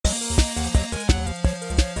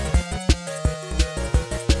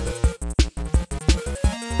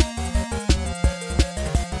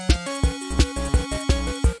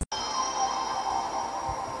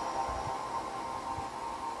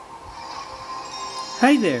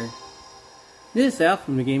Hi there, this is Al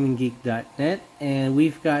from thegaminggeek.net, and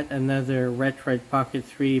we've got another Retroid Pocket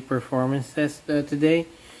 3 performance test today.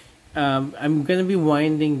 I'm going to be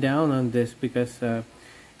winding down on this because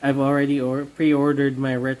I've already pre-ordered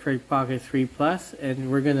my Retroid Pocket 3 Plus, and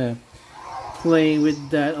we're going to play with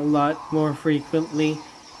that a lot more frequently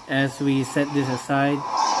as we set this aside.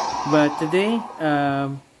 But today,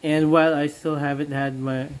 and while I still haven't gotten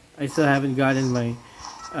my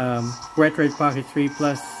Retroid Pocket 3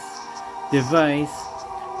 Plus device,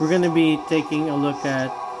 we're going to be taking a look at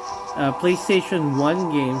PlayStation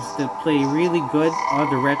 1 games that play really good on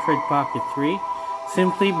the Retroid Pocket 3,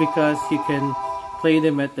 simply because you can play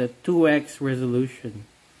them at the 2x resolution.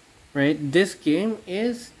 Right? This game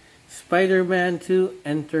is Spider-Man 2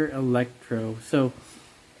 Enter Electro. So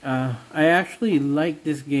I actually like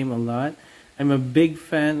this game a lot. I'm a big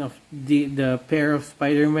fan of the pair of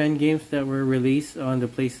Spider-Man games that were released on the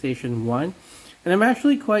PlayStation 1. And I'm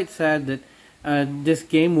actually quite sad that this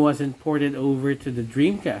game wasn't ported over to the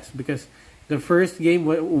Dreamcast, because the first game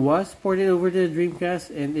was ported over to the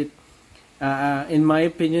Dreamcast, and it, in my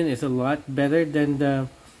opinion, is a lot better than the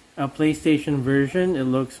PlayStation version. It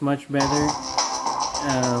looks much better.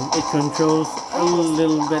 It controls a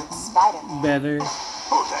little bit better.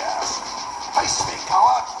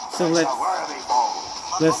 So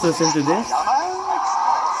let's listen to this.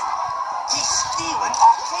 He's stealing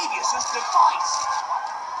Octavius's device.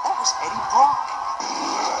 That was Eddie Brock.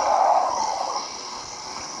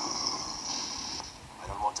 I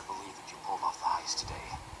don't want to believe that you pulled off the heist today.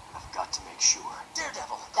 I've got to make sure.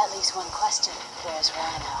 Daredevil. That leaves one question. Where's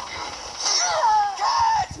Rhino?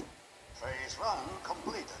 Cat! Phase 1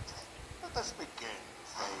 completed. Let us begin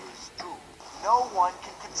Phase 2. No one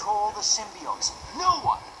can control the symbiotes. No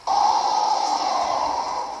one.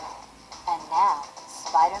 And now,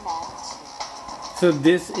 Spider-Man 2. So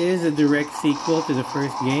this is a direct sequel to the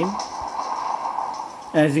first game,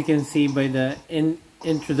 as you can see by the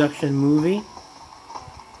introduction movie.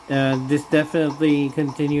 This definitely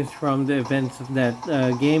continues from the events of that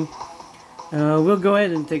game. We'll go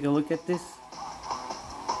ahead and take a look at this.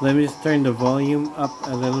 Let me just turn the volume up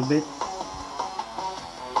a little bit.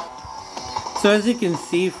 So as you can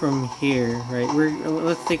see from here, right,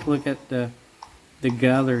 let's take a look at the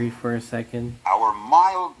gallery for a second. Our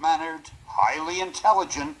mild-mannered, highly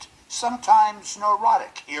intelligent, sometimes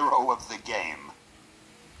neurotic hero of the game.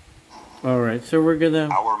 Alright, so we're gonna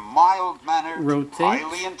Our mild-mannered, rotate,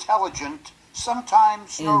 highly intelligent,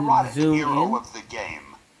 sometimes neurotic zoom hero in. of the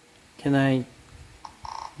game. Can I?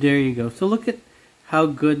 There you go. So look at how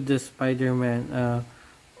good the Spider-Man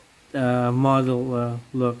model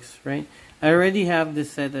looks, right? I already have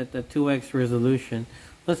this set at the 2x resolution.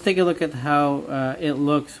 Let's take a look at how it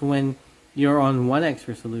looks when you're on 1x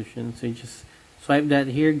resolution. So you just swipe that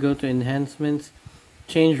here, go to enhancements,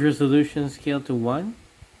 change resolution scale to 1.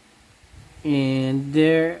 And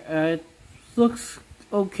there, it looks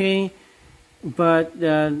okay, but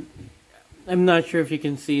I'm not sure if you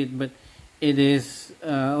can see it, but it is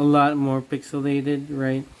a lot more pixelated,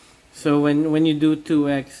 right? So when you do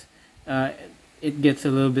 2x, it gets a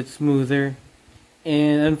little bit smoother.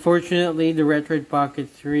 And unfortunately, the Retroid Pocket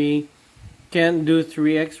 3 can't do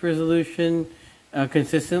 3x resolution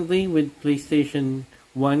consistently with PlayStation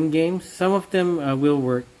 1 games. Some of them will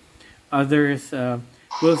work, others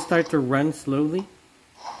will start to run slowly.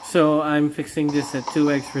 So I'm fixing this at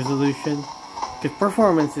 2x resolution, because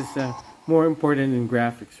performance is more important than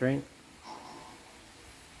graphics, right?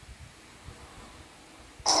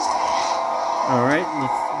 Alright,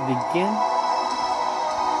 let's begin.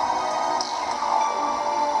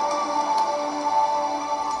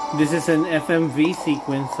 This is an FMV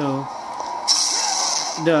sequence, so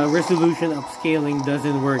the resolution upscaling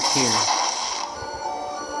doesn't work here.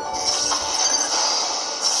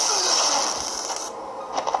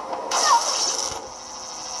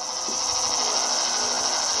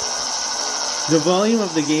 The volume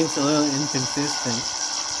of the game's a little inconsistent.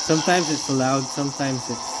 Sometimes it's loud, sometimes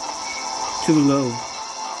it's too low.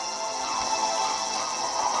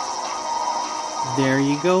 There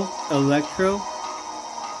you go, Electro,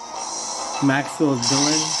 Maxwell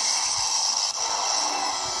Dillon.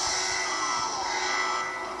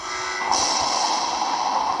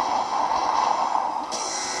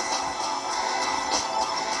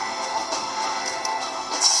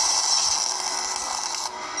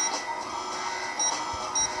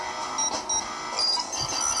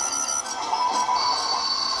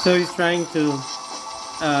 So he's trying to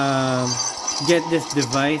get this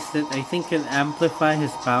device that I think can amplify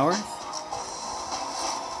his powers.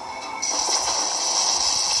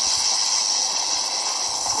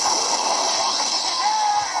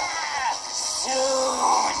 Soon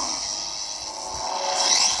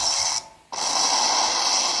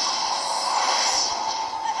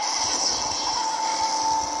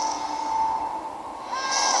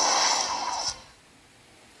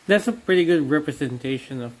That's a pretty good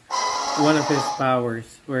representation of one of his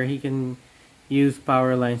powers, where he can use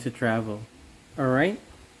power lines to travel. Alright?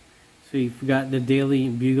 So you've got the Daily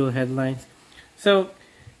Bugle headlines. So,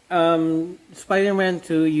 Spider-Man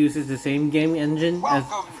 2 uses the same game engine as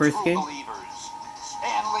the first game.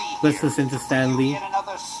 Let's listen to Stan Lee. Yet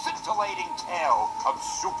another scintillating tale of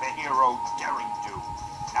superhero daring do.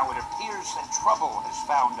 Now it appears that trouble has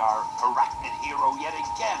found our arachnid hero yet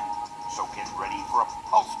again. So get ready for a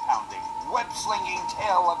pulse-pounding, web-slinging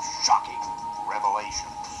tale of shocking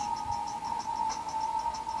revelations.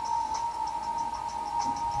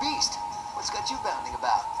 Beast, what's got you bounding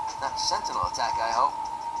about? Not a sentinel attack, I hope.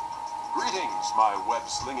 Greetings, my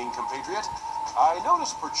web-slinging compatriot. I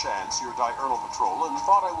noticed perchance your diurnal patrol and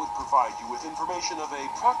thought I would provide you with information of a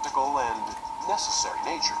practical and necessary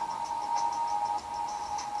nature.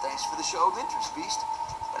 Thanks for the show of interest, Beast.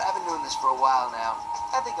 But I've been doing this for a while now.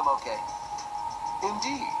 I think I'm okay.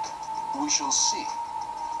 Indeed. We shall see.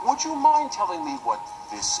 Would you mind telling me what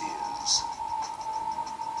this is?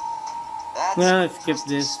 No, skip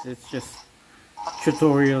this. It's just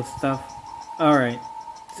tutorial stuff. Alright.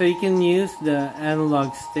 So you can use the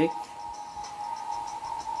analog stick.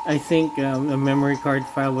 I think a memory card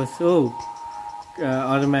file was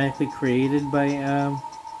automatically created by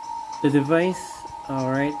the device.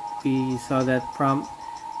 Alright, we saw that prompt.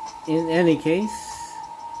 In any case,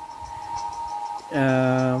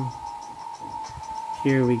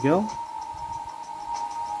 here we go.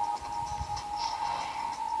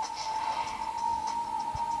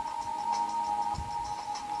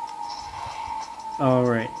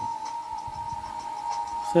 Alright,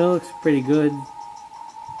 so it looks pretty good.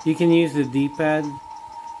 You can use the D-pad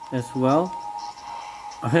as well.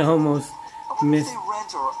 I almost missed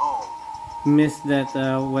that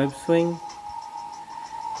web swing.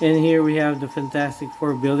 And here we have the Fantastic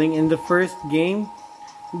Four building. In the first game,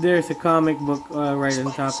 there's a comic book right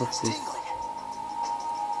on top of this.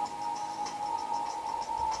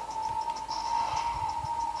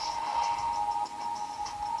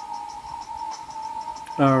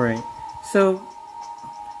 Alright, so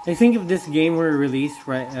I think if this game were released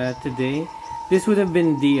right today, this would have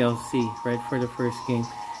been DLC, right, for the first game.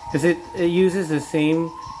 Because it uses the same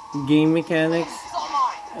game mechanics.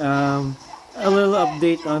 A little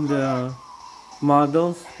update on the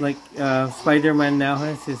models, like Spider-Man now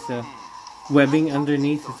has his webbing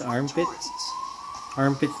underneath his armpits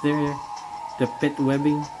there, the pit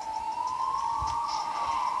webbing.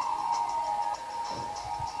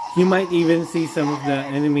 You might even see some of the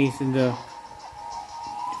enemies in the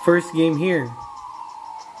first game here,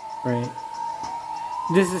 right?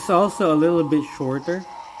 This is also a little bit shorter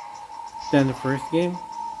than the first game.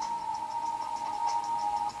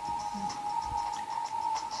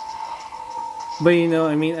 But you know,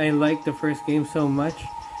 I mean, I liked the first game so much.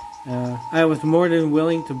 I was more than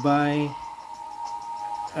willing to buy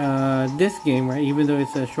this game, right? Even though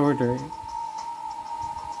it's shorter.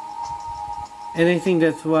 And I think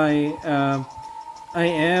that's why I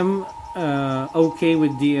am okay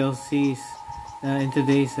with DLCs in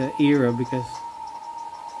today's era, because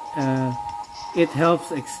it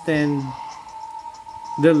helps extend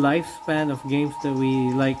the lifespan of games that we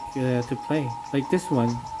like to play, like this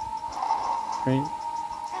one. Right?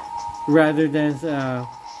 Rather than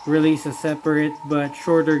release a separate but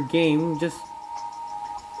shorter game, just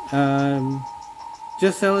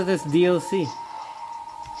sell it as DLC.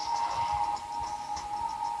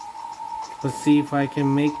 Let's see if I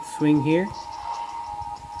can make the swing here.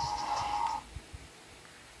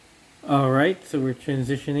 Alright, so we're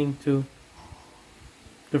transitioning to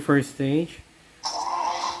the first stage.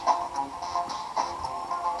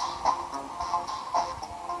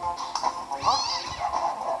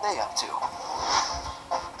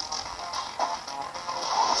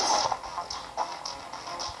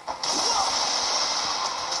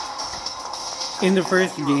 In the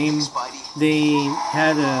first game, they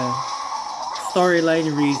had a storyline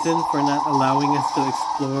reason for not allowing us to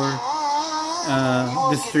explore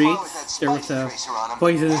the streets. There was a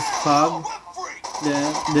poisonous fog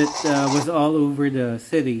that was all over the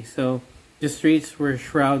city, so the streets were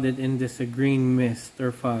shrouded in this green mist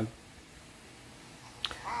or fog.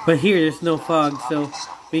 But here, there's no fog, so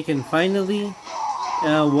we can finally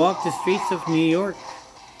walk the streets of New York.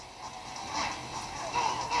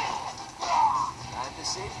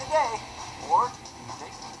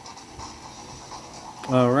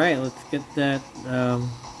 Alright, let's get that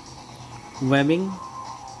webbing.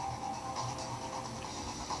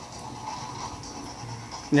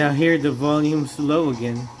 Now here the volume's low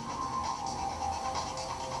again.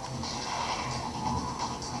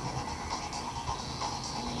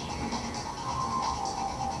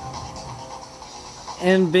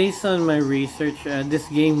 And based on my research, this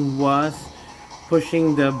game was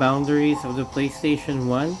pushing the boundaries of the PlayStation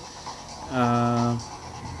 1. Uh,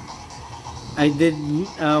 I did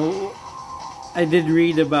I did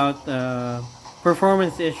read about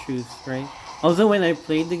performance issues, right? Although when I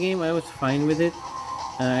played the game, I was fine with it.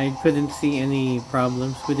 I couldn't see any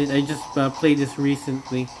problems with it. I just played this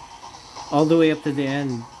recently, all the way up to the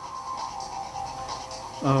end.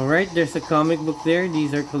 Alright, there's a comic book there.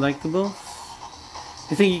 These are collectibles.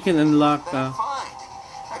 I think you can unlock... Fine.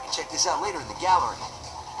 I can check this out later in the gallery.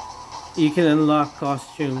 you can unlock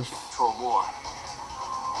costumes. Control more.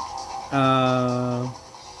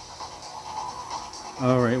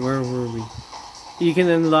 Alright, where were we? You can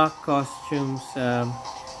unlock costumes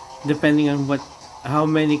depending on how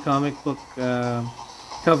many comic book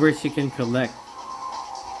covers you can collect.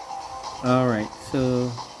 Alright,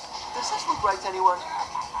 so... Does this look right to anyone?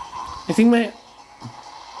 I think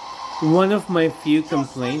one of my few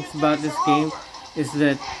complaints about this game is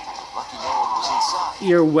that Lucky no one was inside.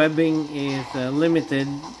 your webbing is limited,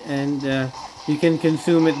 and you can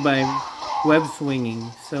consume it by web swinging.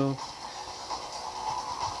 So,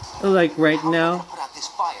 like right now, Put out this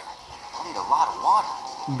fire. I need a lot of water.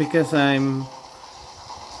 because I'm...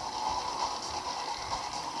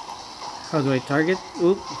 How do I target?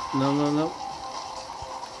 Oop, no.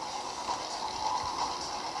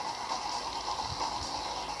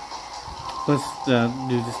 Let's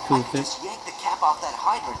do this I tooltip. could just yank the cap off that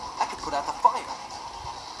hydrant. I could put out the fire.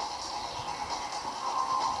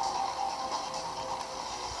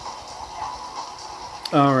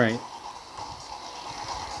 Alright,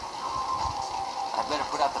 I better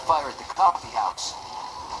put out the fire at the coffee house.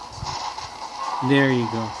 there you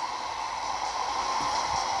go.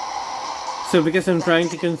 So because I'm trying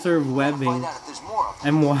to conserve webbing, Find out if there's more of them.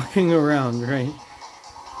 I'm walking around, right?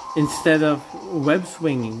 Instead of web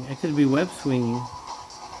swinging. I could be web swinging.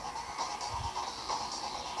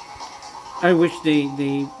 I wish they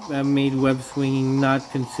made web swinging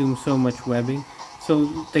not consume so much webbing.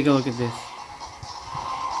 So take a look at this.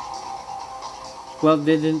 Well,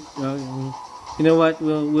 didn't you know what?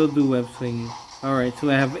 We'll do web swinging. All right. So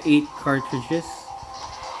I have 8 cartridges.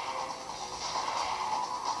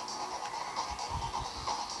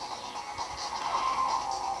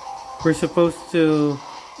 We're supposed to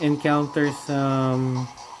encounter some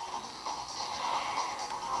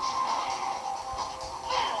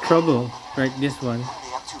trouble, right? This one. What are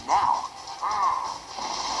they up to now?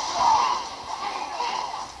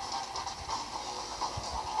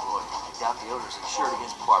 Boy, I doubt the owner's insured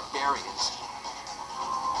against barbarians.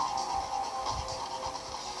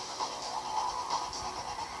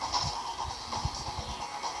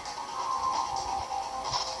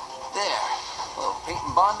 There. Well, paint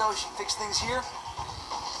and Bondo should fix things here.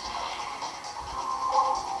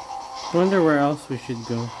 I wonder where else we should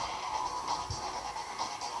go.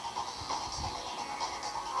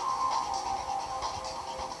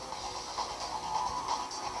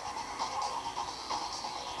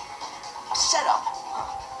 A setup.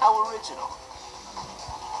 How original.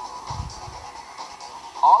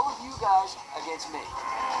 All of you guys against me.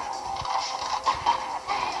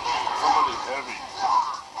 Somebody heavy.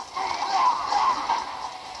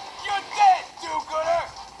 You're dead, do-gooder!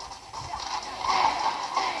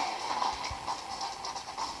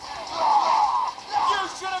 You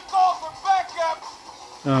should have called for backup!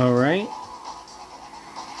 Alright.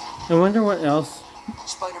 I wonder what else.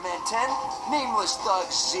 Spider-Man 10, Nameless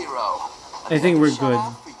Thug 0. I think we're Another good.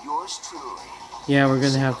 shout-out for yours truly. Yeah, we're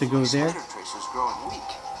gonna have to go there. Spider Tracer's growing weak.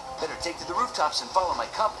 Better take to the rooftops and follow my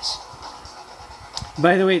compass.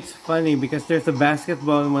 By the way, it's funny because there's a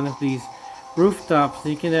basketball in one of these rooftops.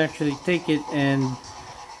 You can actually take it and,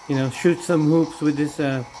 you know, shoot some hoops with this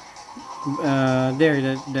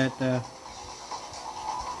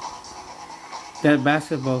that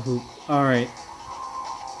basketball hoop. All right.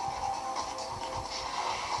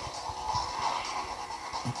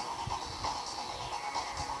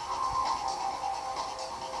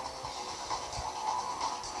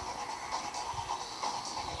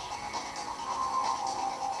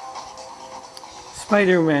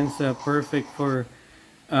 Spider-Man's perfect for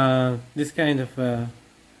this kind of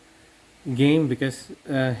game because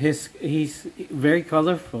he's very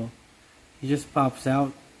colorful. He just pops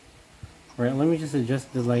out. Right, let me just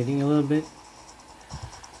adjust the lighting a little bit.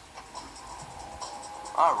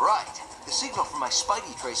 Alright. The signal from my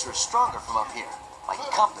Spidey Tracer is stronger from up here. My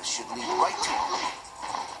compass should lead right to it.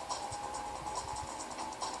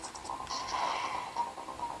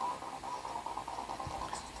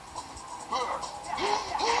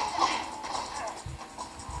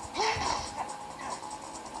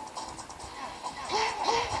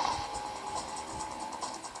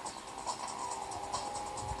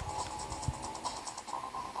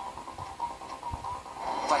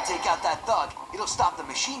 If I take out that thug, it'll stop the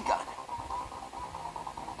machine gun.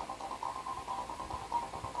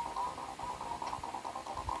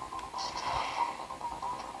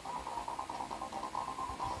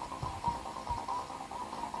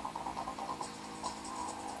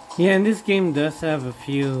 Yeah, and this game does have a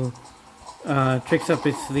few tricks up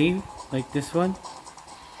its sleeve, like this one.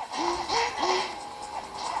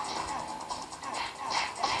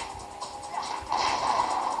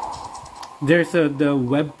 There's the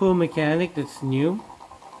web pull mechanic that's new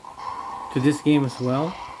to this game as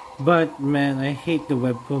well. But man, I hate the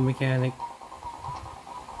web pull mechanic.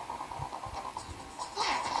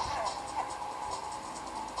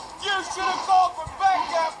 You should have called for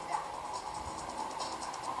backup!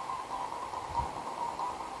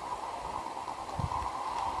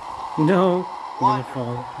 No, I'm gonna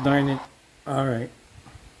fall. Darn it. Alright.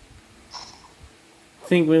 I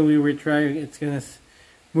think when we retry, it's gonna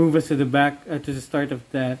move us to the back, to the start of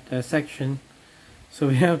that section. So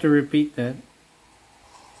we have to repeat that.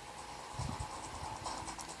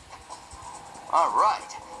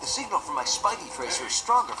 Alright. The signal from my Spidey tracer is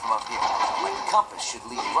stronger from up here. My compass should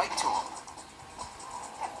lead right to him.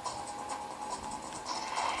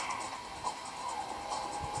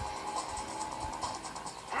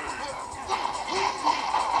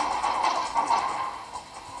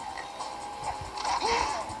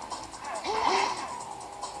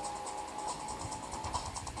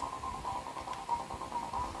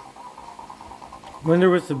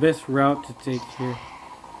 Wonder what's the best route to take here.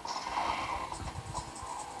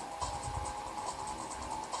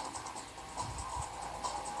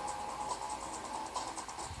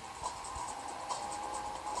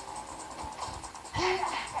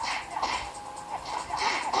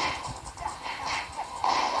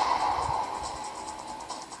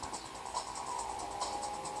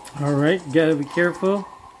 Alright, gotta be careful.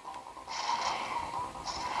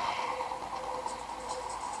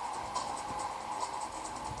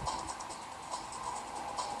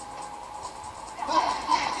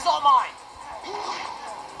 He's all mine.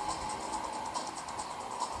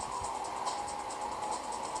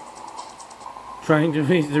 Trying to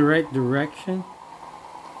face the right direction.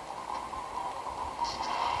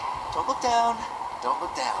 Don't look down. Don't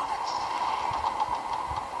look down.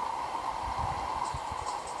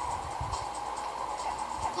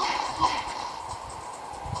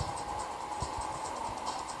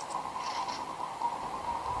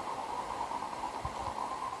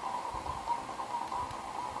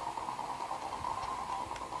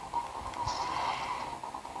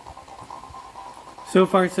 So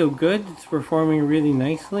far so good, it's performing really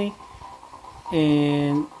nicely,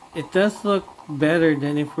 and it does look better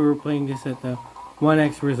than if we were playing this at the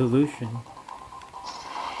 1x resolution.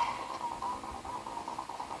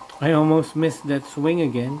 I almost missed that swing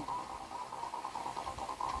again.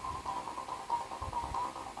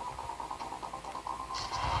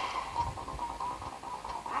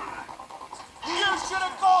 You should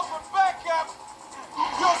have called for backup!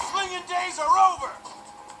 Your slinging days are over!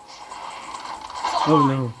 Oh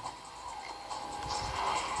no.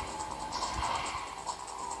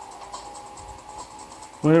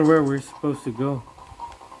 Wonder where we're supposed to go.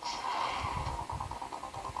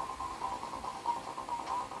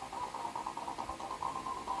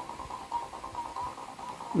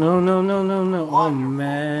 No, no, no, no, no. Oh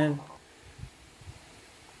man.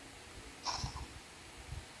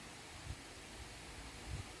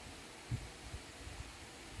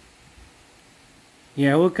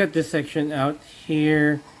 Yeah, we'll cut this section out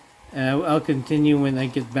here. I'll continue when I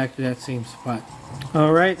get back to that same spot.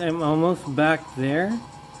 Alright, I'm almost back there.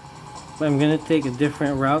 But I'm gonna take a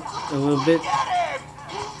different route a little bit.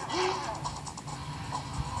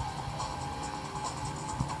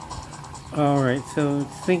 Alright, so I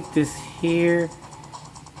think this here,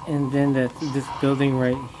 and then this building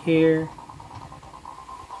right here,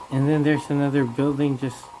 and then there's another building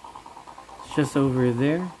just over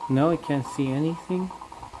there. No, I can't see anything.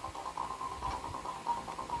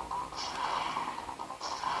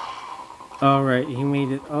 Alright, he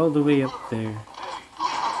made it all the way up there.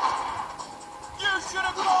 You should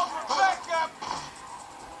have called for backup!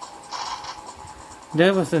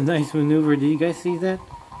 That was a nice maneuver. Did you guys see that?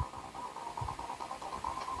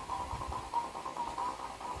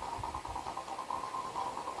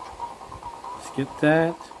 Let's get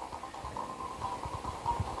that.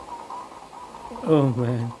 Oh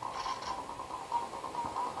man.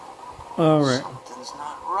 Alright. Something's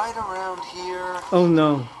not right around here. Oh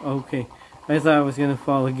no. Okay. I thought I was gonna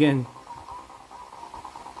fall again.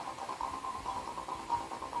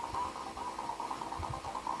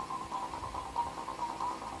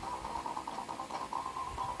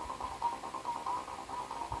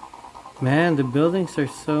 Man, the buildings are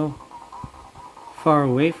so far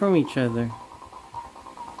away from each other.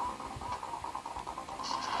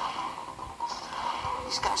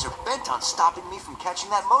 These guys are bent on stopping me from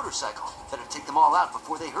catching that motorcycle. Better take them all out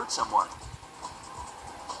before they hurt someone.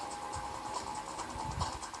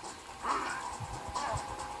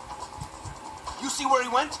 You see where he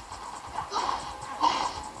went?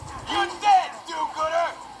 You're dead,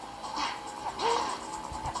 do-gooder!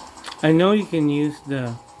 I know you can use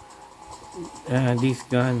the these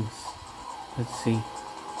guns. Let's see.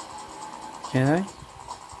 Can I?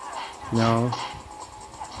 No.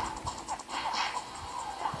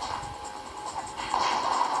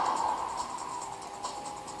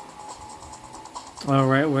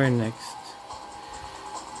 Alright, where next?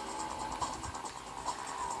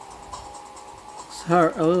 It's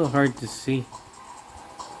a little hard to see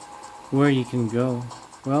where you can go.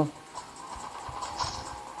 Well,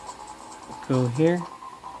 go here.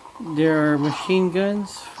 There are machine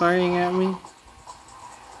guns firing at me.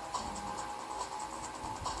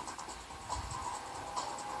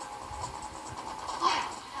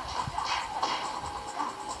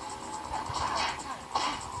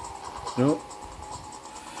 Nope.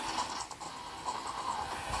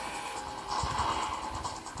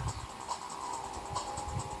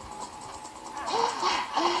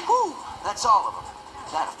 Whew, that's all of them.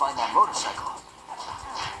 Gotta find that motorcycle.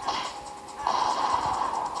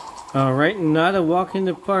 Alright, not a walk in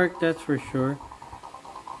the park, that's for sure.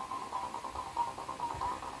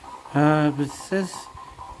 But it says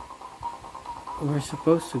we're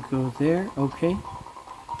supposed to go there. Okay.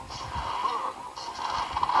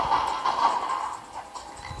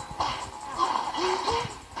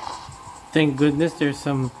 Thank goodness there's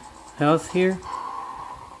some health here.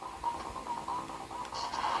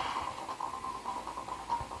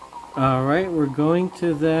 Alright, we're going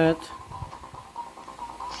to that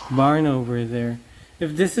barn over there.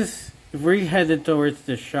 If we're headed towards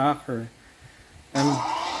the shocker, I'm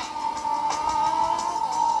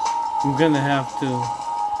gonna have to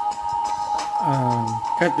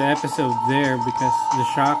cut the episode there because the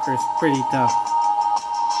shocker is pretty tough.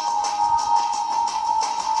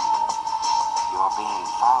 You're being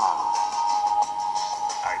followed.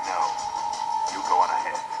 I know. You go on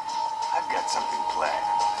ahead. I've got something planned.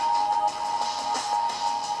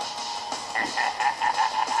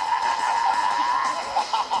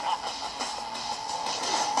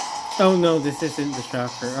 Oh no, this isn't the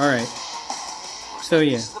shocker. Alright. So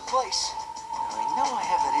yeah. This is the place. I know I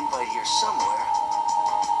have that invite here somewhere.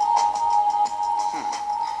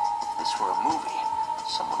 If this were a movie,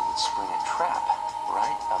 someone would spring a trap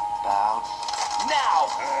right about now.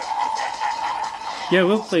 Yeah,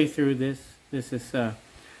 we'll play through this. This is a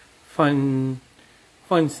fun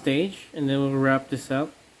stage, and then we'll wrap this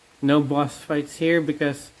up. No boss fights here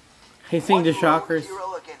because I think the shockers.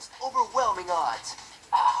 Hero against overwhelming odds.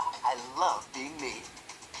 I love being me.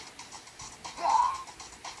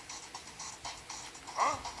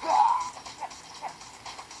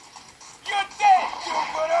 You're dead,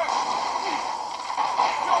 do-gooder!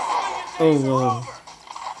 Oh whoa!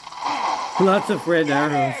 Lots of red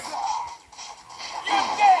arrows. You're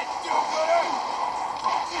dead, do-gooder!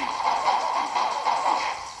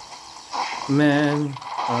 Man,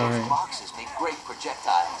 alright. Boxes make great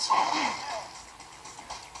projectiles.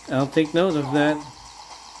 I'll take note of that.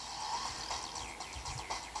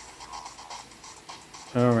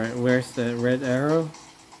 Alright, where's the red arrow?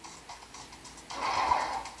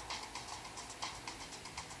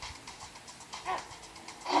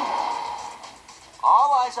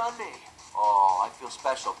 All eyes on me. Oh, I feel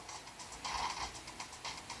special.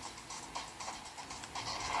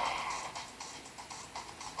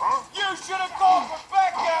 You should have called for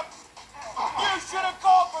backup! You should have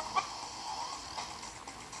called for backup!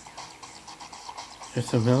 There's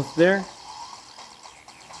some health there.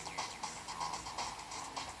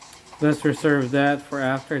 Let's reserve that for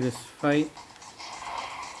after this fight.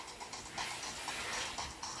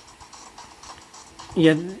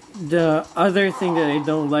 Yeah, the other thing that I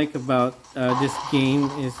don't like about this game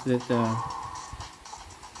is that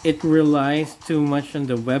it relies too much on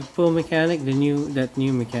the web pull mechanic, that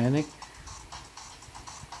new mechanic.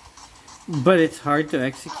 But it's hard to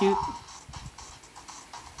execute.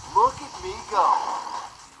 Look at me go.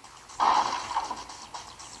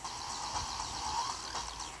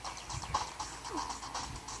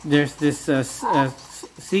 There's this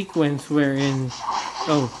sequence wherein,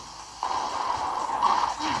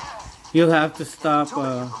 you'll have to stop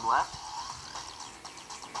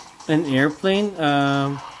an airplane,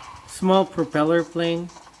 small propeller plane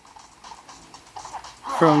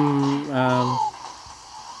from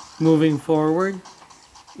moving forward.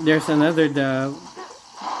 there's another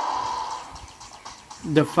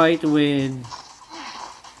the fight with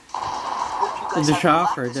Hope you guys the have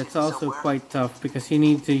shocker. practice That's here also somewhere. quite tough because you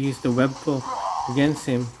need to use the web pull against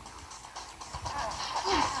him.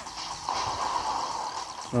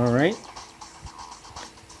 All right.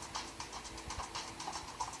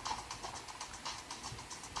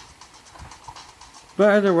 But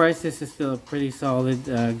otherwise, this is still a pretty solid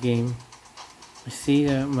game. I see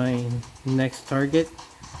my next target.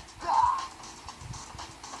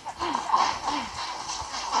 I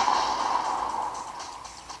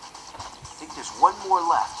think there's one more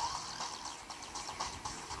left.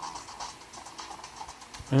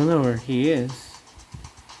 I don't know where he is.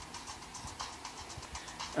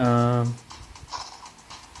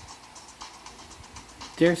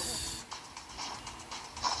 There's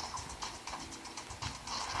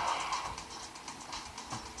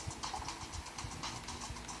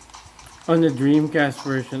on the Dreamcast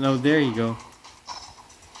version. Oh, there you go.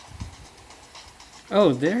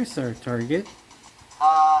 Oh, there's our target.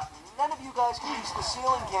 None of you guys can reach the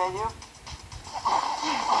ceiling, can you?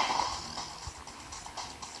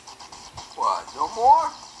 What, no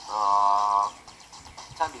more?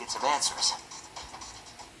 Time to get some answers.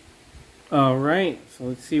 Alright, so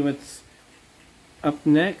let's see what's up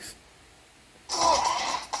next.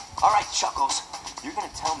 Alright, Chuckles. You're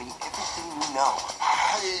gonna tell me everything you know.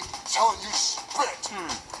 I ain't telling you spit.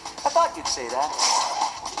 I thought you'd say that.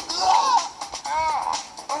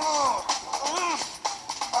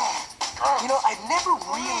 You know, I've never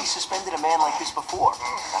really suspended a man like this before.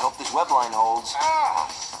 I hope this web line holds.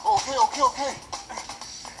 Okay.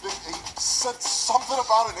 They said something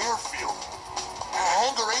about an airfield.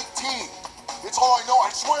 Hangar 18. It's all I know,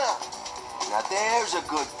 I swear. Now there's a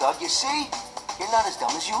good thug. You see? You're not as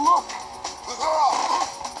dumb as you look.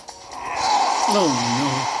 Oh no.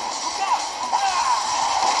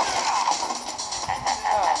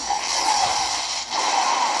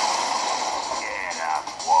 Get up,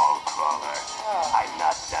 wall crawler. I'm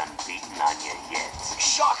not done beating on you yet.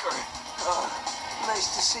 Shocker.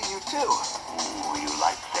 Nice to see you too. Ooh, you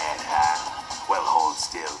like that, huh? Well, hold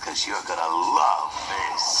still, because you're gonna love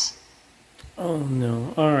this. Oh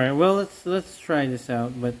no. Alright, well let's try this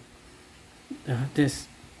out, but this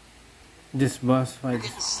boss fight You're is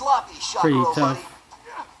getting sloppy, Shocker, pretty old buddy. tough.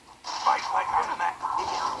 Fight like a man.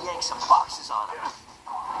 Maybe I'll yank some boxes on him.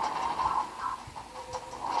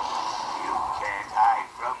 You can't hide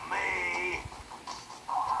from me.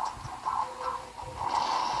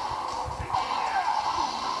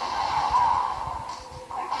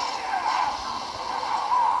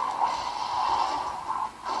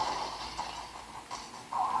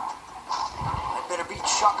 I better beat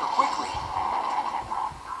Shocker quickly.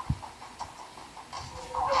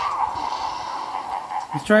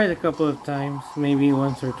 I've tried a couple of times, maybe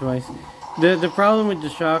once or twice. The problem with the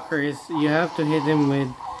shocker is you have to hit him with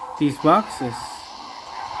these boxes.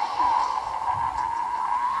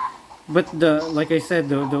 But like I said,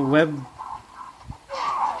 the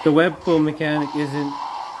web pull mechanic isn't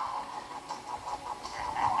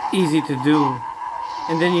easy to do.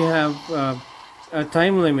 And then you have a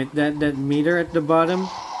time limit, that meter at the bottom.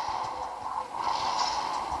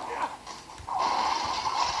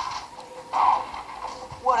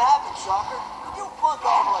 What happened, Shocker? Did you flunk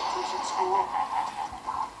out of electrician school?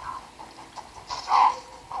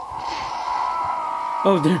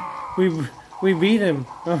 Oh, there, we beat him.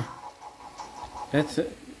 Oh, that's.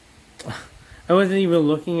 I wasn't even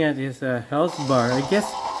looking at his health bar. I guess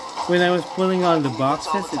when I was pulling on the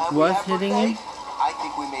boxes, it was hitting him. I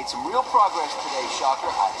think we made some real progress today, Shocker.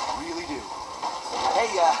 I really do. Hey,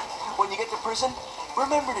 when you get to prison,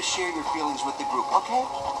 remember to share your feelings with the group, okay?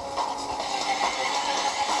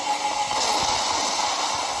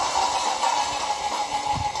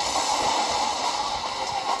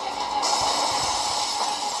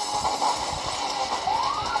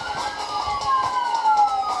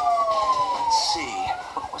 Let's see.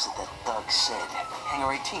 What was it that thug said?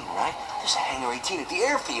 Hangar 18, right? There's a Hangar 18 at the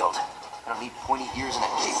airfield. I don't need pointy ears and a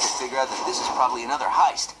cape to figure out that this is probably another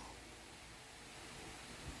heist.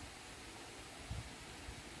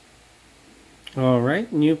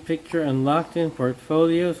 Alright, new picture unlocked in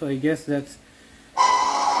portfolio, so I guess that's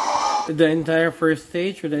the entire first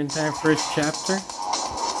stage or the entire first chapter.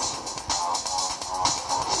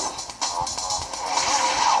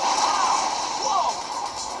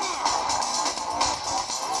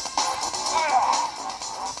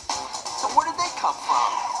 So where did they come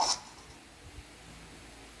from?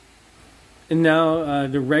 And now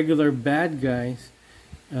the regular bad guys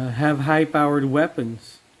have high-powered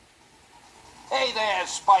weapons. Hey there,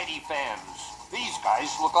 Spidey fans. These guys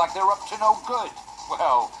look like they're up to no good.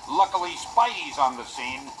 Well, luckily Spidey's on the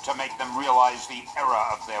scene to make them realize the error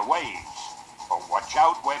of their ways. But watch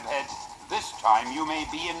out, Webhead. This time you may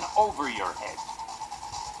be in over your head.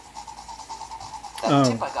 That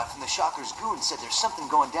tip I got from the Shocker's goon said there's something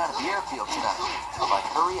going down at the airfield tonight. If I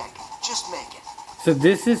hurry, I can just make it. So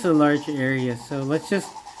this is a large area, so let's just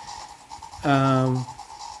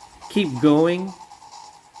keep going.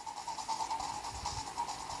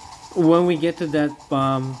 When we get to that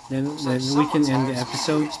bomb, then we can end the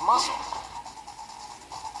episode.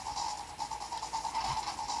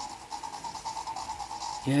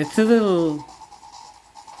 Yeah, it's a little...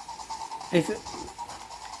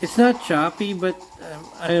 It's not choppy, but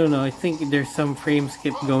I don't know. I think there's some frame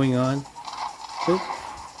skip going on. Oop.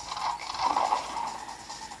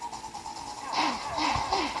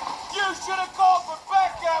 You should have called for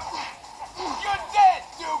backup! You're dead,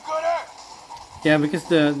 do-gooder! Yeah, because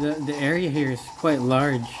the area here is quite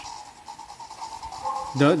large.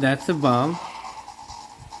 Though that's a bomb.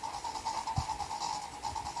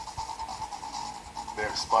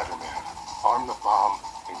 There's Spider-Man. Arm the bomb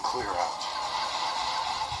and clear out.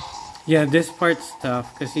 Yeah, this part's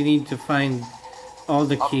tough because you need to find all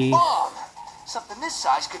the keys. A bomb! Something this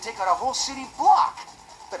size could take out a whole city block.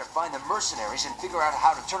 Better find the mercenaries and figure out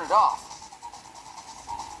how to turn it off.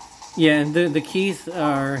 Yeah, and the keys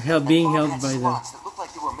are being held by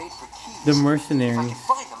the mercenaries. If I can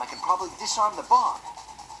find them, I can probably disarm the bomb.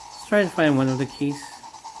 Let's try to find one of the keys.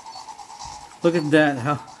 Look at that,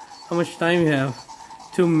 how much time you have?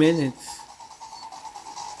 2 minutes.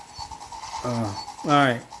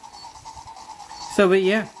 Alright. So, but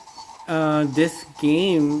yeah, this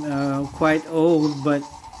game, quite old, but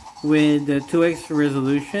with the 2x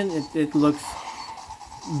resolution, it looks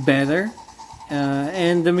better.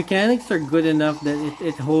 And the mechanics are good enough that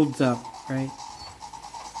it holds up, right?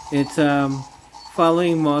 It's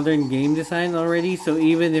following modern game design already, so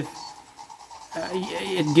even if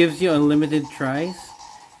it gives you unlimited tries,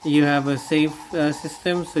 you have a save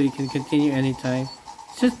system so you can continue anytime.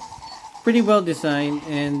 It's just pretty well designed,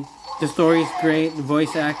 and the story is great, the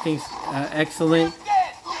voice acting is excellent.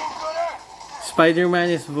 Spider-Man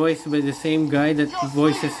is voiced by the same guy that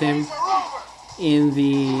voices him in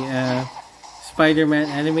the Spider-Man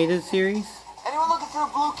animated series. Anyone looking for a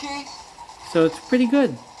blue key? So it's pretty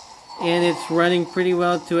good. And it's running pretty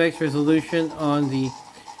well, 2x resolution on the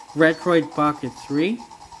Retroid Pocket 3.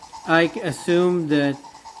 I assume that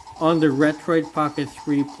on the Retroid Pocket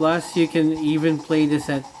 3 Plus, you can even play this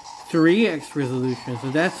at 3x resolution. So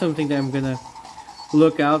that's something that I'm gonna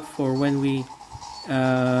look out for when we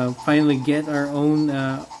finally get our own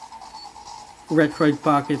Retroid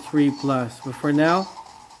Pocket 3 Plus. But for now,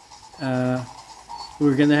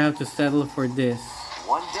 we're gonna have to settle for this.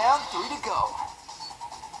 1 down, 3 to go.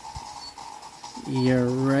 You're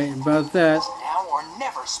right about that. Now or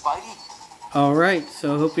never, Spidey. Alright,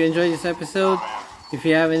 so I hope you enjoyed this episode. If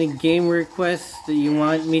you have any game requests that you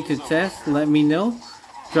want me to test, let me know.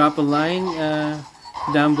 Drop a line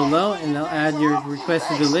down below and I'll add your request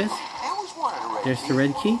to the list. There's the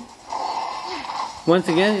red key. Once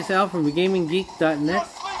again, it's Al from thegaminggeek.net.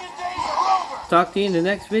 Talk to you in the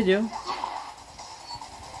next video.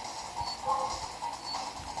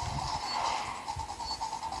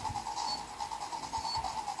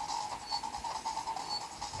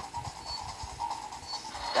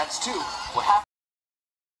 That's 2. What happened?